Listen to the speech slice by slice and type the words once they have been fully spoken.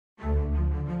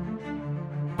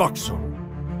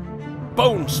Spoxel,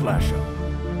 Bone Slasher,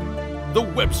 the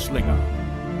Web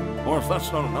Slinger, or if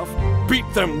that's not enough, beat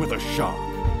them with a shark.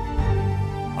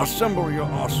 Assemble your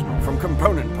arsenal from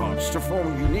component parts to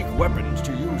form unique weapons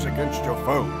to use against your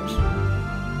foes.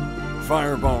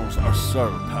 Fireballs are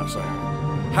so passé.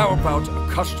 How about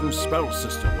a custom spell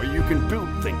system where you can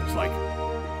build things like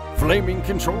flaming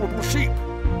controllable sheep,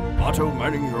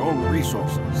 auto-mining your own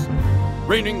resources,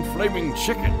 raining flaming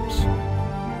chickens,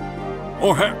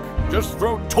 or heck, just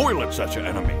throw toilets at your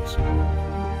enemies.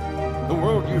 The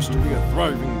world used to be a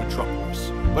thriving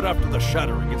metropolis, but after the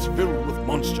shattering it's filled with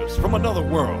monsters from another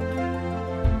world.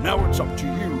 Now it's up to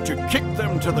you to kick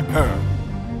them to the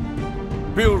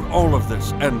curb. Build all of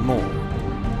this and more.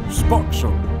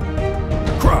 Spoxel.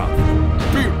 Craft.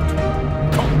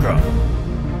 Build. Conquer.